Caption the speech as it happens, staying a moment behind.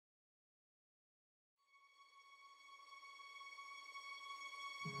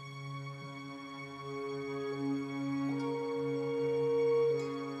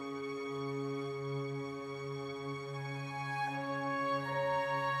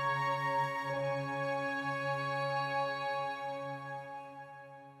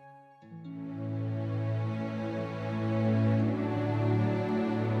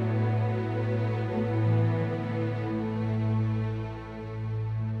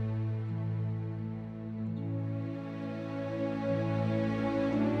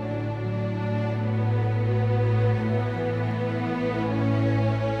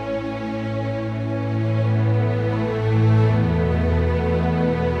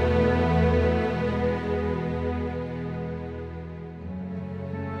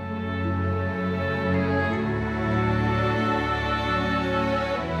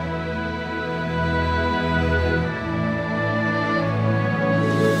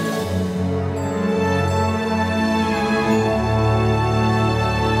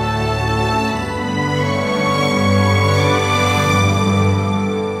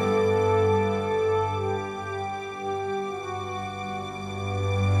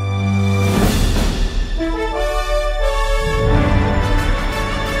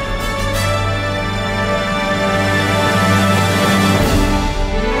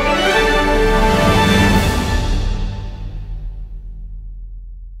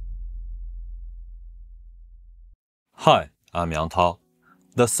Hi, I'm Yang Tao.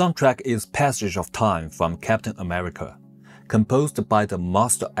 The soundtrack is Passage of Time from Captain America, composed by the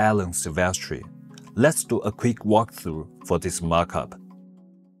master Alan Silvestri. Let's do a quick walkthrough for this markup.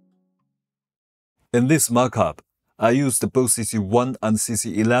 In this markup, I used both CC1 and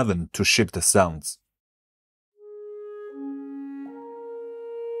CC11 to shape the sounds.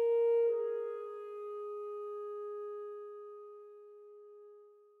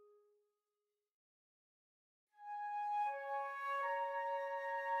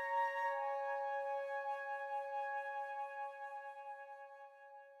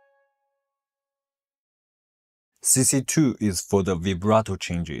 CC2 is for the vibrato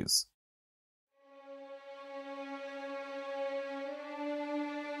changes.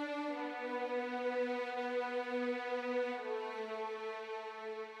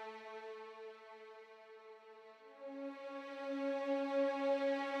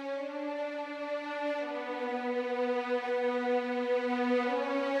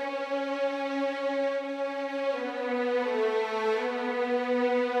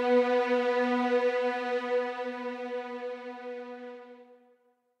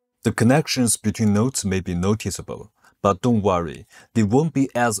 The connections between notes may be noticeable, but don't worry, they won't be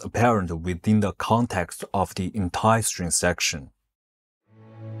as apparent within the context of the entire string section.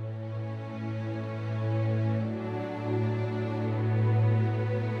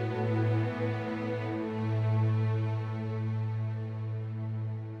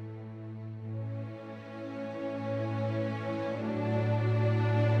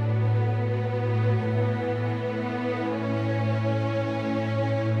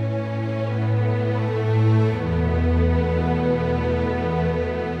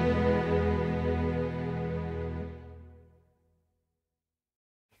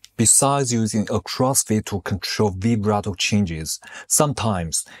 Besides using a crossfade to control vibrato changes,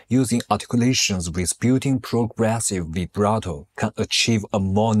 sometimes using articulations with built-in progressive vibrato can achieve a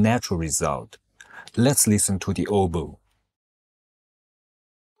more natural result. Let's listen to the oboe.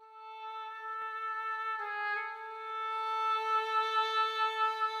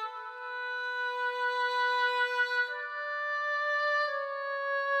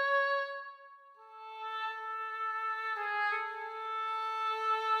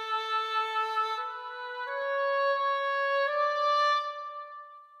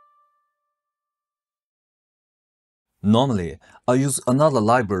 Normally, I use another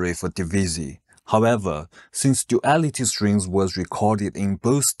library for divisi. However, since duality strings was recorded in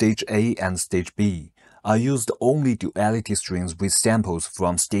both stage A and stage B, I used only duality strings with samples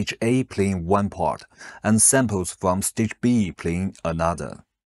from stage A playing one part and samples from stage B playing another.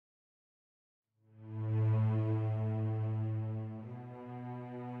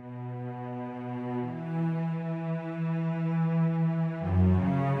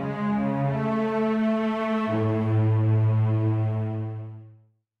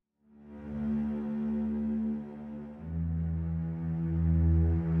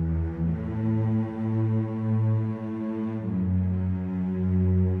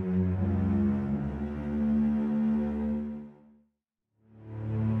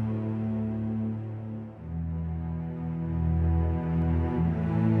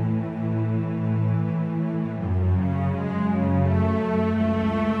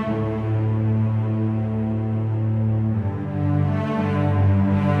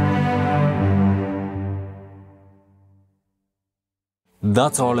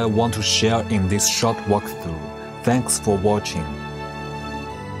 That's all I want to share in this short walkthrough. Thanks for watching.